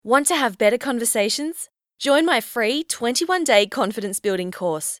Want to have better conversations? Join my free 21-day confidence building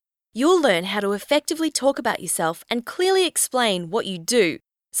course. You'll learn how to effectively talk about yourself and clearly explain what you do,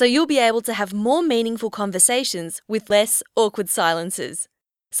 so you'll be able to have more meaningful conversations with less awkward silences.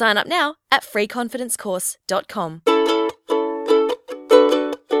 Sign up now at freeconfidencecourse.com.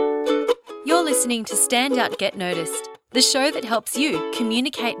 You're listening to Stand Out Get Noticed, the show that helps you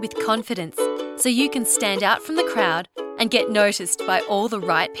communicate with confidence so you can stand out from the crowd and get noticed by all the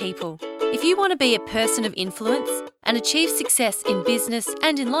right people. If you want to be a person of influence and achieve success in business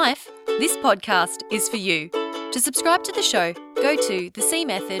and in life, this podcast is for you. To subscribe to the show, go to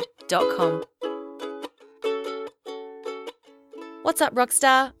thecmethod.com. What's up,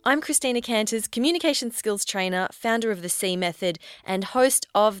 Rockstar? I'm Christina Canters, communication skills trainer, founder of the C Method, and host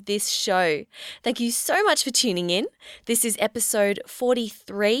of this show. Thank you so much for tuning in. This is episode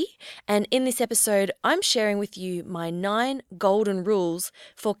 43, and in this episode, I'm sharing with you my 9 golden rules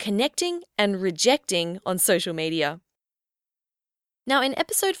for connecting and rejecting on social media. Now, in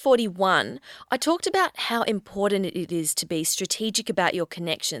episode 41, I talked about how important it is to be strategic about your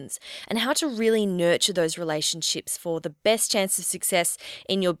connections and how to really nurture those relationships for the best chance of success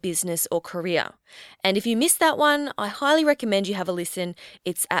in your business or career. And if you missed that one, I highly recommend you have a listen.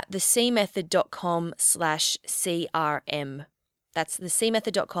 It's at thecmethod.com/CRM. That's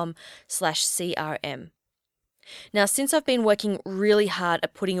thecmethod.com/CRM. Now, since I've been working really hard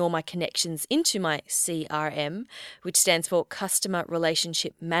at putting all my connections into my CRM, which stands for Customer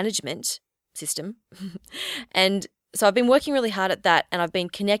Relationship Management System, and so I've been working really hard at that, and I've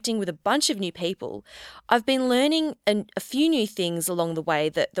been connecting with a bunch of new people. I've been learning a few new things along the way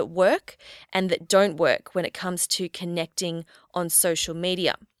that work and that don't work when it comes to connecting on social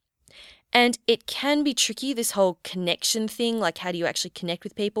media. And it can be tricky, this whole connection thing, like how do you actually connect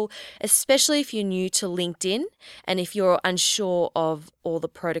with people, especially if you're new to LinkedIn and if you're unsure of all the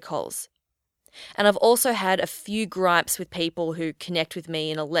protocols. And I've also had a few gripes with people who connect with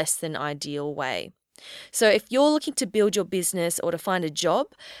me in a less than ideal way. So if you're looking to build your business or to find a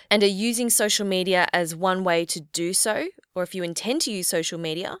job and are using social media as one way to do so, or if you intend to use social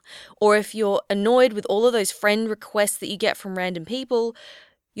media, or if you're annoyed with all of those friend requests that you get from random people,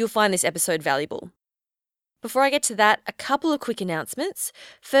 you'll find this episode valuable. Before I get to that, a couple of quick announcements.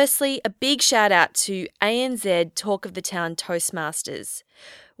 Firstly, a big shout out to ANZ Talk of the Town Toastmasters.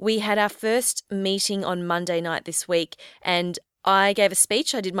 We had our first meeting on Monday night this week, and I gave a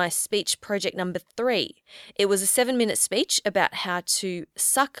speech. I did my speech project number 3. It was a 7-minute speech about how to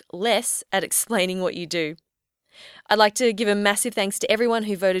suck less at explaining what you do. I'd like to give a massive thanks to everyone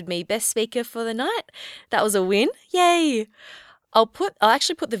who voted me best speaker for the night. That was a win. Yay! I'll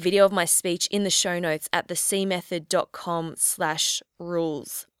actually put the video of my speech in the show notes at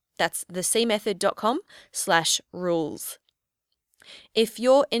thecmethod.com/rules. That's thecmethod.com/rules. If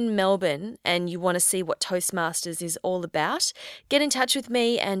you're in Melbourne and you want to see what Toastmasters is all about, get in touch with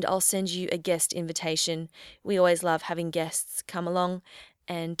me and I'll send you a guest invitation. We always love having guests come along.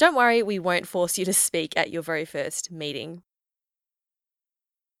 And don't worry, we won't force you to speak at your very first meeting.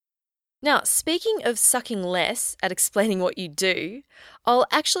 Now, speaking of sucking less at explaining what you do, I'll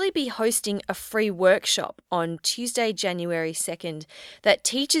actually be hosting a free workshop on Tuesday, January 2nd that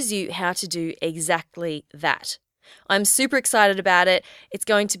teaches you how to do exactly that. I'm super excited about it. It's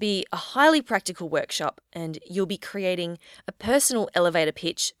going to be a highly practical workshop and you'll be creating a personal elevator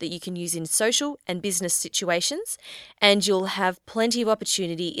pitch that you can use in social and business situations, and you'll have plenty of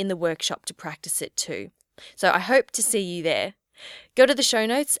opportunity in the workshop to practice it too. So I hope to see you there. Go to the show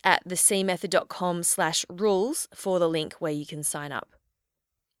notes at thecmethod.com/rules for the link where you can sign up.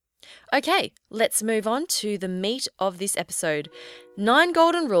 Okay, let's move on to the meat of this episode. 9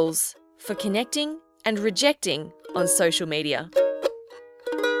 golden rules for connecting and rejecting on social media.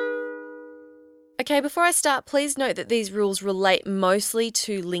 Okay, before I start, please note that these rules relate mostly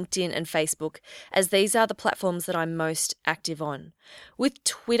to LinkedIn and Facebook, as these are the platforms that I'm most active on. With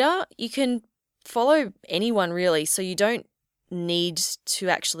Twitter, you can follow anyone really, so you don't need to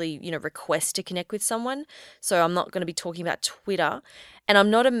actually, request to connect with someone. So I'm not going to be talking about Twitter. And I'm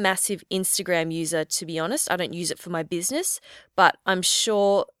not a massive Instagram user, to be honest. I don't use it for my business, but I'm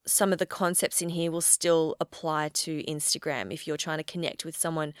sure some of the concepts in here will still apply to Instagram if you're trying to connect with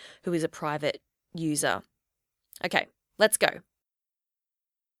someone who is a private user. Okay, let's go.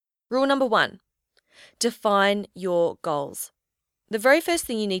 Rule number 1, define your goals. The very first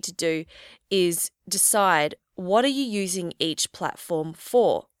thing you need to do is decide, what are you using each platform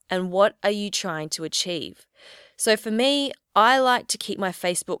for and what are you trying to achieve? So for me, I like to keep my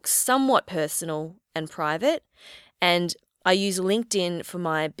Facebook somewhat personal and private, and I use LinkedIn for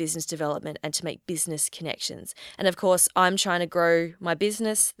my business development and to make business connections. And of course, I'm trying to grow my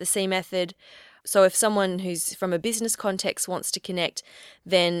business, the C Method. So if someone who's from a business context wants to connect,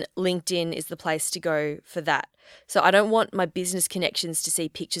 then LinkedIn is the place to go for that. So I don't want my business connections to see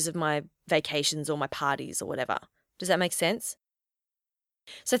pictures of my vacations or my parties or whatever. Does that make sense?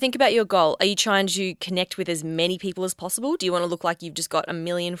 So think about your goal. Are you trying to connect with as many people as possible? Do you want to look like you've just got a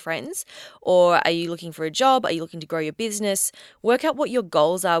million friends? Or are you looking for a job? Are you looking to grow your business? Work out what your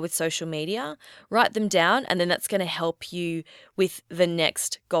goals are with social media, write them down, and then that's going to help you with the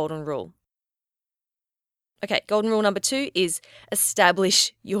next golden rule. Okay, golden rule number 2 is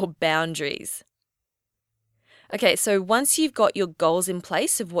establish your boundaries. Okay, so once you've got your goals in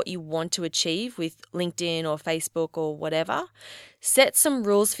place of what you want to achieve with LinkedIn or Facebook or whatever, set some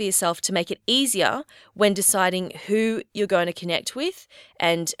rules for yourself to make it easier when deciding who you're going to connect with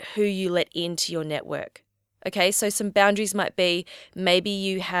and who you let into your network. Okay, so some boundaries might be maybe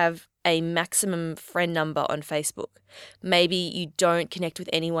you have a maximum friend number on Facebook. Maybe you don't connect with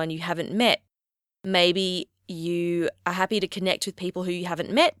anyone you haven't met. Maybe you are happy to connect with people who you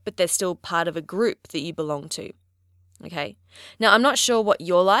haven't met, but they're still part of a group that you belong to. Okay. Now, I'm not sure what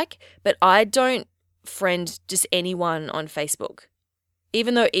you're like, but I don't friend just anyone on Facebook.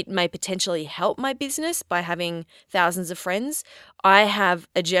 Even though it may potentially help my business by having thousands of friends, I have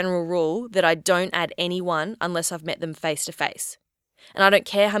a general rule that I don't add anyone unless I've met them face to face. And I don't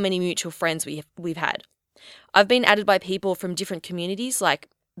care how many mutual friends we've had. I've been added by people from different communities like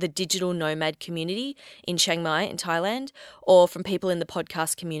the digital nomad community in Chiang Mai in Thailand, or from people in the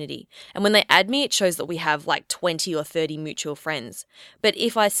podcast community. And when they add me, it shows that we have like 20 or 30 mutual friends. But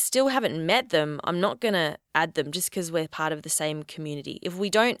if I still haven't met them, I'm not going to add them just because we're part of the same community. If we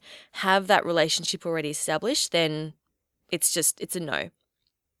don't have that relationship already established, then it's a no.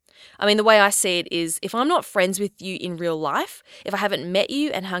 I mean, the way I see it is if I'm not friends with you in real life, if I haven't met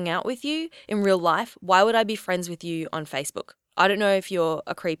you and hung out with you in real life, why would I be friends with you on Facebook? I don't know if you're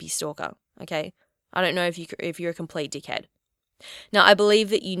a creepy stalker, okay? I don't know if you're a complete dickhead. Now, I believe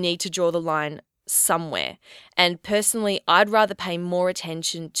that you need to draw the line somewhere. And personally, I'd rather pay more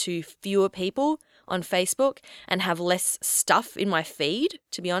attention to fewer people on Facebook and have less stuff in my feed,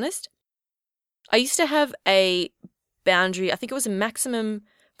 to be honest. I used to have a boundary, I think it was a maximum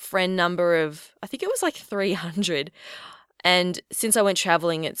friend number of, I think it was like 300. And since I went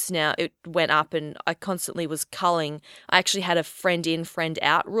traveling, it went up and I constantly was culling. I actually had a friend in, friend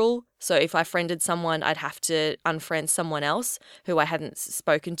out rule. So if I friended someone, I'd have to unfriend someone else who I hadn't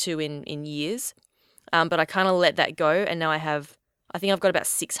spoken to in years. But I kind of let that go. And now I think I've got about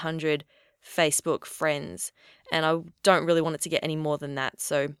 600 Facebook friends. And I don't really want it to get any more than that.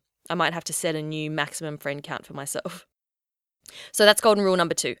 So I might have to set a new maximum friend count for myself. So that's golden rule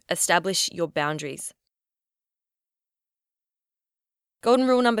number 2. Establish your boundaries. Golden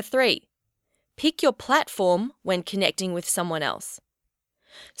rule number 3, pick your platform when connecting with someone else.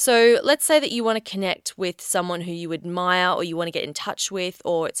 So let's say that you want to connect with someone who you admire or you want to get in touch with,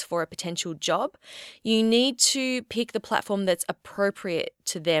 or it's for a potential job. You need to pick the platform that's appropriate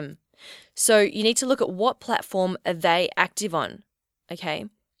to them. So you need to look at what platform are they active on, okay?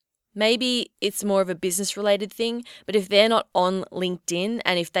 Maybe it's more of a business-related thing, but if they're not on LinkedIn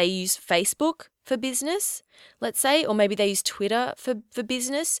and if they use Facebook for business, let's say, or maybe they use Twitter for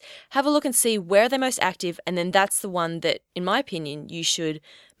business, have a look and see where they're most active, and then that's the one that, in my opinion, you should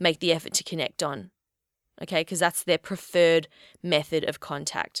make the effort to connect on, okay? Because that's their preferred method of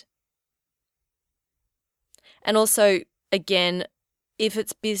contact. And also, again, if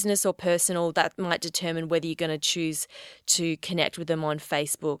it's business or personal, that might determine whether you're going to choose to connect with them on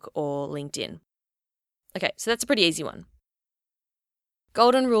Facebook or LinkedIn. Okay, so that's a pretty easy one.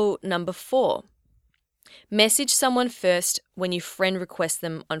 Golden rule number 4. Message someone first when you friend request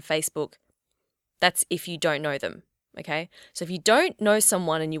them on Facebook. That's if you don't know them, okay? So if you don't know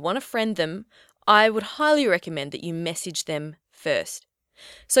someone and you want to friend them, I would highly recommend that you message them first.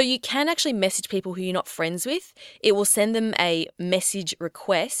 So you can actually message people who you're not friends with. It will send them a message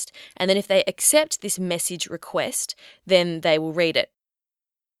request, and then if they accept this message request, then they will read it.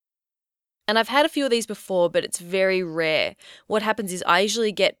 And I've had a few of these before, but it's very rare. What happens is I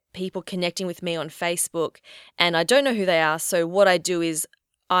usually get people connecting with me on Facebook, and I don't know who they are, so what I do is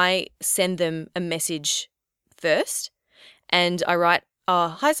I send them a message first, and I write,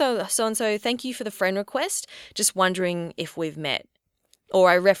 hi so-and-so, thank you for the friend request, just wondering if we've met. Or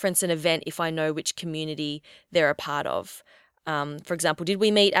I reference an event if I know which community they're a part of. For example, did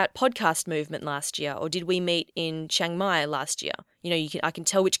we meet at Podcast Movement last year, or did we meet in Chiang Mai last year? You know, I can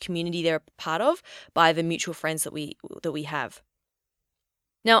tell which community they're a part of by the mutual friends that we have.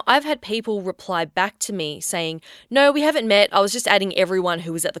 Now, I've had people reply back to me saying, no, we haven't met. I was just adding everyone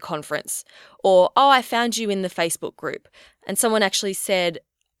who was at the conference. Or, oh, I found you in the Facebook group. And someone actually said,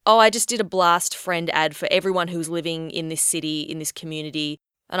 oh, I just did a blast friend ad for everyone who's living in this city, in this community.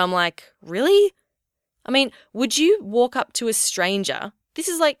 And I'm like, really? I mean, would you walk up to a stranger? This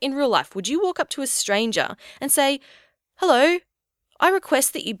is like in real life. Would you walk up to a stranger and say, hello, I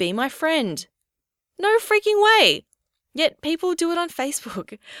request that you be my friend? No freaking way. Yet people do it on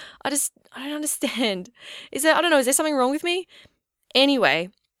Facebook. I don't understand. Is there something wrong with me? Anyway,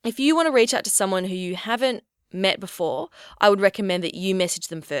 if you want to reach out to someone who you haven't met before, I would recommend that you message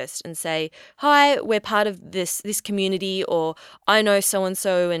them first and say, hi, we're part of this community, or I know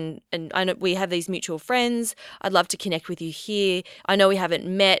so-and-so and I know we have these mutual friends. I'd love to connect with you here. I know we haven't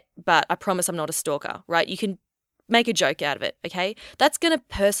met, but I promise I'm not a stalker, right? You can make a joke out of it, okay? That's going to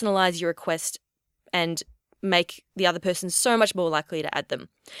personalize your request and make the other person so much more likely to add them.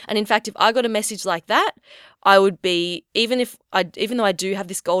 And in fact, if I got a message like that, I would be, even though I do have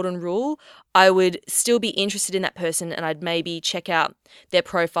this golden rule, I would still be interested in that person, and I'd maybe check out their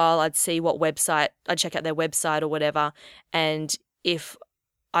profile. I'd check out their website or whatever. And if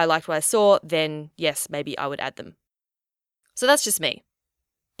I liked what I saw, then yes, maybe I would add them. So that's just me.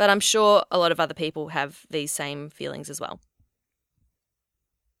 But I'm sure a lot of other people have these same feelings as well.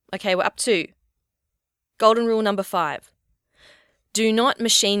 Okay, we're up to golden rule number 5. Do not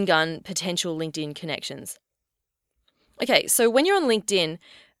machine gun potential LinkedIn connections. Okay, so when you're on LinkedIn,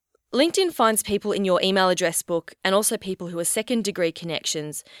 LinkedIn finds people in your email address book and also people who are second-degree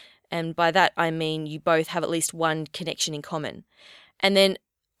connections. And by that, I mean you both have at least one connection in common. And then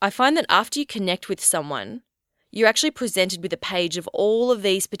I find that after you connect with someone, you're actually presented with a page of all of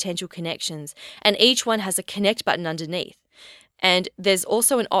these potential connections, and each one has a connect button underneath. And there's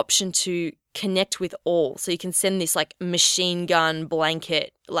also an option to connect with all. So you can send this like machine gun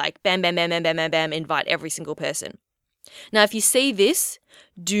blanket, like bam, bam, bam, bam, bam, bam, bam, invite every single person. Now, if you see this,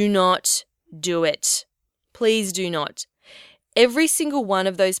 do not do it. Please do not. Every single one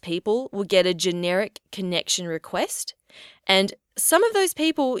of those people will get a generic connection request. And some of those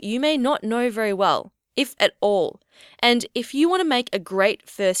people you may not know very well, if at all. And if you want to make a great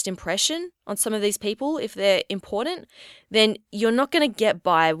first impression on some of these people, if they're important, then you're not going to get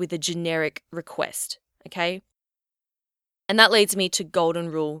by with a generic request, okay? And that leads me to golden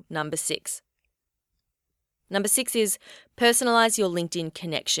rule number 6. Number 6 is personalize your LinkedIn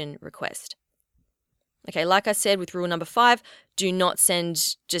connection request. Okay, like I said with rule number 5, do not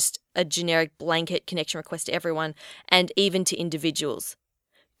send just a generic blanket connection request to everyone and even to individuals.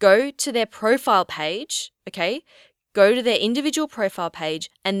 Go to their profile page, okay? Go to their individual profile page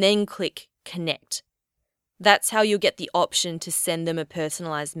and then click connect. That's how you'll get the option to send them a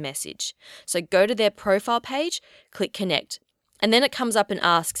personalized message. So go to their profile page, click connect. And then it comes up and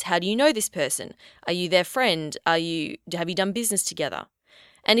asks, how do you know this person? Are you their friend? Have you done business together?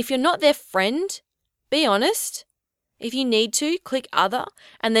 And if you're not their friend, be honest. If you need to, click other,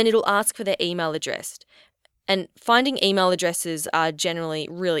 and then it'll ask for their email address. And finding email addresses are generally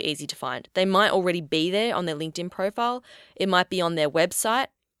really easy to find. They might already be there on their LinkedIn profile. It might be on their website,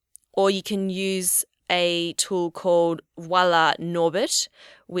 or you can use a tool called Voila Norbert,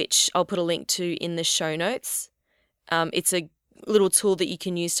 which I'll put a link to in the show notes. It's a little tool that you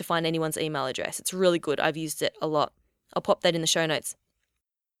can use to find anyone's email address. It's really good. I've used it a lot. I'll pop that in the show notes.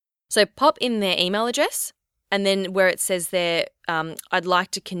 So pop in their email address, and then where it says there, I'd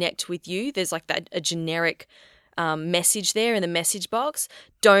like to connect with you, there's like a generic message there in the message box.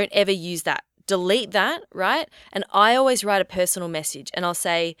 Don't ever use that. Delete that, right? And I always write a personal message and I'll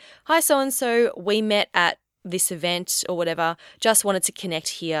say, hi, so-and-so, we met at this event or whatever. Just wanted to connect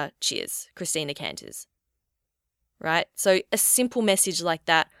here. Cheers, Christina Canters. Right? So a simple message like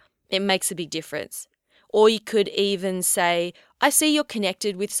that, it makes a big difference. Or you could even say, I see you're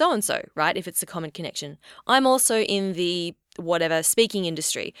connected with so-and-so, right? If it's a common connection. I'm also in the whatever speaking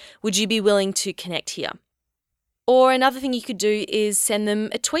industry. Would you be willing to connect here? Or another thing you could do is send them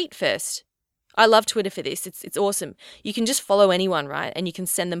a tweet first. I love Twitter for this. It's awesome. You can just follow anyone, right? And you can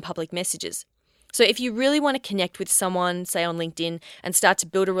send them public messages. So if you really want to connect with someone, say on LinkedIn, and start to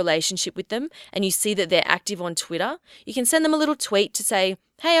build a relationship with them, and you see that they're active on Twitter, you can send them a little tweet to say,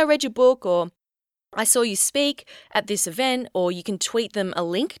 hey, I read your book, or I saw you speak at this event, or you can tweet them a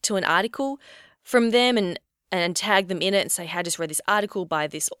link to an article from them and tag them in it and say, hey, I just read this article by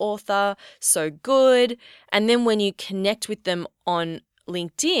this author, so good. And then when you connect with them on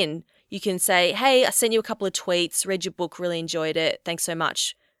LinkedIn, you can say, hey, I sent you a couple of tweets, read your book, really enjoyed it. Thanks so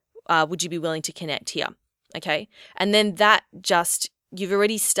much. Would you be willing to connect here? Okay. And then that just you've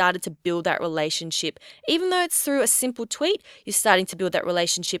already started to build that relationship. Even though it's through a simple tweet, you're starting to build that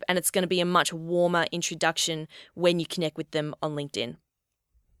relationship, and it's going to be a much warmer introduction when you connect with them on LinkedIn.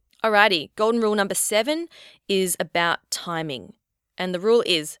 Alrighty, golden rule number 7 is about timing. And the rule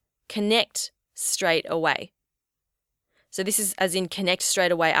is connect straight away. So this is as in connect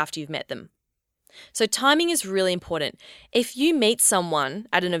straight away after you've met them. So timing is really important. If you meet someone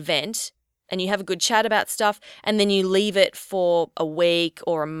at an event and you have a good chat about stuff and then you leave it for a week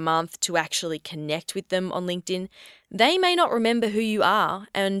or a month to actually connect with them on LinkedIn, they may not remember who you are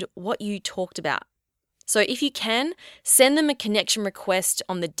and what you talked about. So if you can, send them a connection request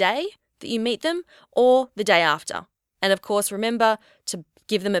on the day that you meet them or the day after. And of course, remember to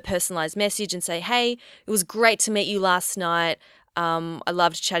give them a personalized message and say, hey, it was great to meet you last night. I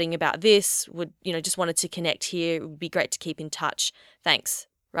loved chatting about this. Just wanted to connect here. It would be great to keep in touch. Thanks,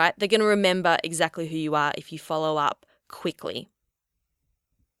 right? They're going to remember exactly who you are if you follow up quickly.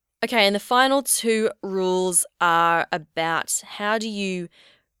 Okay, and the final 2 rules are about how do you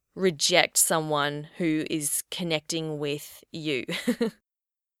reject someone who is connecting with you.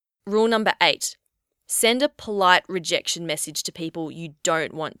 Rule number 8, send a polite rejection message to people you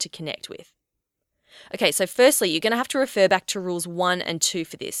don't want to connect with. Okay, so firstly, you're going to have to refer back to rules 1 and 2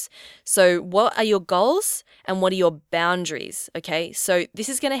 for this. So what are your goals and what are your boundaries? Okay, so this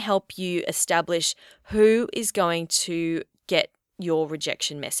is going to help you establish who is going to get your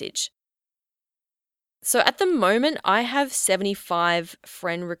rejection message. So at the moment, I have 75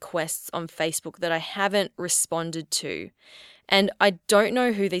 friend requests on Facebook that I haven't responded to. And I don't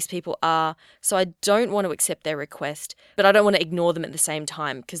know who these people are, so I don't want to accept their request, but I don't want to ignore them at the same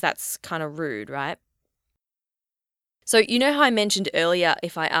time because that's kind of rude, right? So you know how I mentioned earlier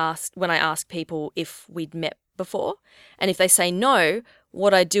when I asked people if we'd met before? And if they say no,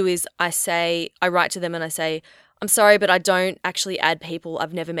 what I do is I write to them and I say, I'm sorry, but I don't actually add people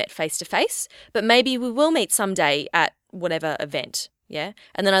I've never met face to face, but maybe we will meet someday at whatever event, yeah?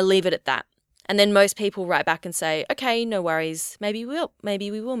 And then I leave it at that. And then most people write back and say, okay, no worries, maybe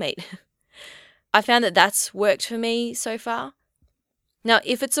we will meet. I found that that's worked for me so far. Now,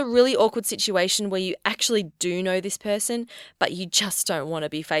 if it's a really awkward situation where you actually do know this person, but you just don't want to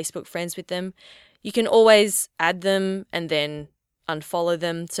be Facebook friends with them, you can always add them and then unfollow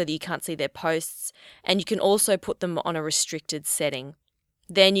them so that you can't see their posts. And you can also put them on a restricted setting.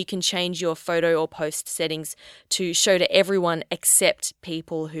 Then you can change your photo or post settings to show to everyone except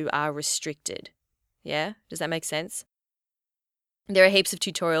people who are restricted. Yeah? Does that make sense? There are heaps of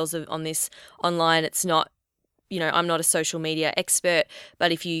tutorials on this online. It's not, I'm not a social media expert,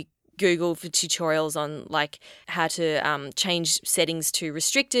 but if you Google for tutorials on like how to change settings to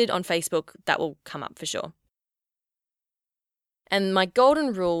restricted on Facebook, that will come up for sure. And my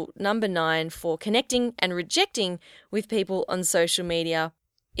golden rule, number 9, for connecting and rejecting with people on social media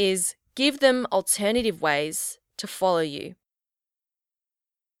is give them alternative ways to follow you.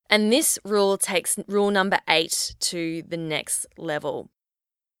 And this rule takes rule number 8 to the next level.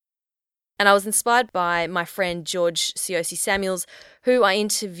 And I was inspired by my friend George Ciosi Samuels, who I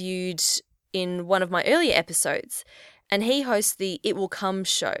interviewed in one of my earlier episodes. And he hosts the It Will Come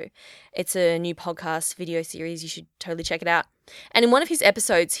show. It's a new podcast video series. You should totally check it out. And in one of his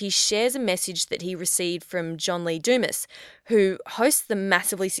episodes, he shares a message that he received from John Lee Dumas, who hosts the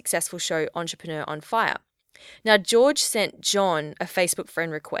massively successful show Entrepreneur on Fire. Now, George sent John a Facebook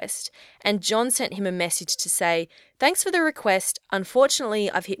friend request, and John sent him a message to say, thanks for the request.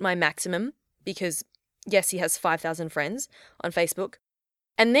 Unfortunately, I've hit my maximum because, yes, he has 5,000 friends on Facebook.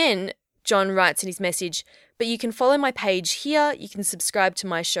 And then John writes in his message, but you can follow my page here, you can subscribe to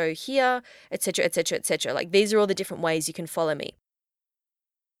my show here, etc., etc., etc. Like, these are all the different ways you can follow me.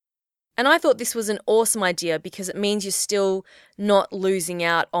 And I thought this was an awesome idea because it means you're still not losing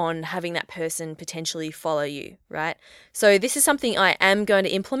out on having that person potentially follow you, right? So this is something I am going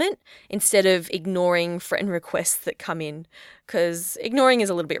to implement instead of ignoring friend requests that come in, because ignoring is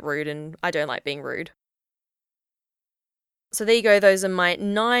a little bit rude and I don't like being rude. So there you go. Those are my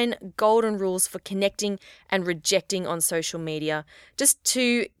 9 golden rules for connecting and rejecting on social media. Just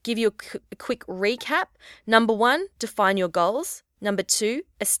to give you a quick recap. Number 1, define your goals. Number 2,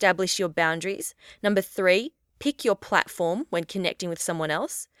 establish your boundaries. Number 3, pick your platform when connecting with someone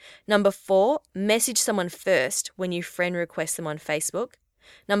else. Number 4, message someone first when you friend request them on Facebook.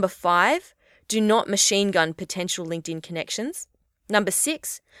 Number 5, do not machine gun potential LinkedIn connections. Number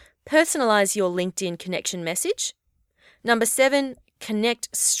 6, personalize your LinkedIn connection message. Number 7,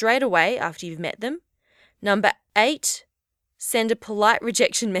 connect straight away after you've met them. Number 8, send a polite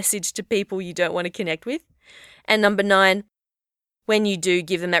rejection message to people you don't want to connect with. And number 9, when you do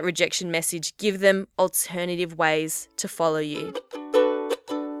give them that rejection message, give them alternative ways to follow you.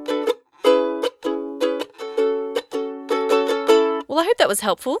 I hope that was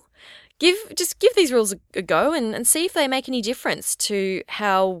helpful. Just give these rules a go and see if they make any difference to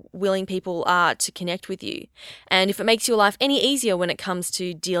how willing people are to connect with you, and if it makes your life any easier when it comes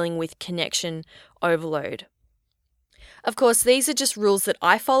to dealing with connection overload. Of course, these are just rules that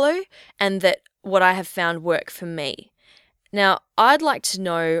I follow and that what I have found work for me. Now, I'd like to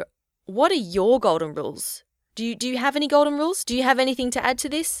know, what are your golden rules? Do you have any golden rules? Do you have anything to add to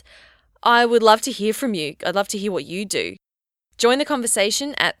this? I would love to hear from you. I'd love to hear what you do. Join the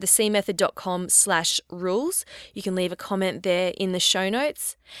conversation at thecmethod.com/rules. You can leave a comment there in the show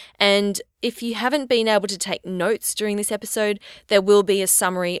notes. And if you haven't been able to take notes during this episode, there will be a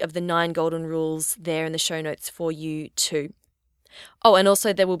summary of the 9 golden rules there in the show notes for you too. Oh, and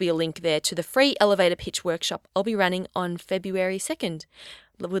also there will be a link there to the free elevator pitch workshop I'll be running on February 2nd.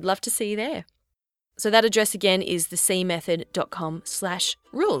 Would love to see you there. So that address again is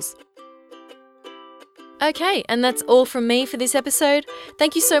thecmethod.com/rules. Okay, and that's all from me for this episode.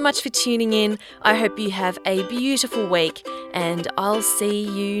 Thank you so much for tuning in. I hope you have a beautiful week, and I'll see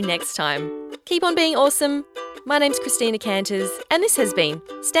you next time. Keep on being awesome. My name's Christina Canters, and this has been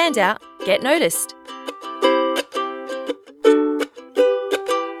Stand Out, Get Noticed.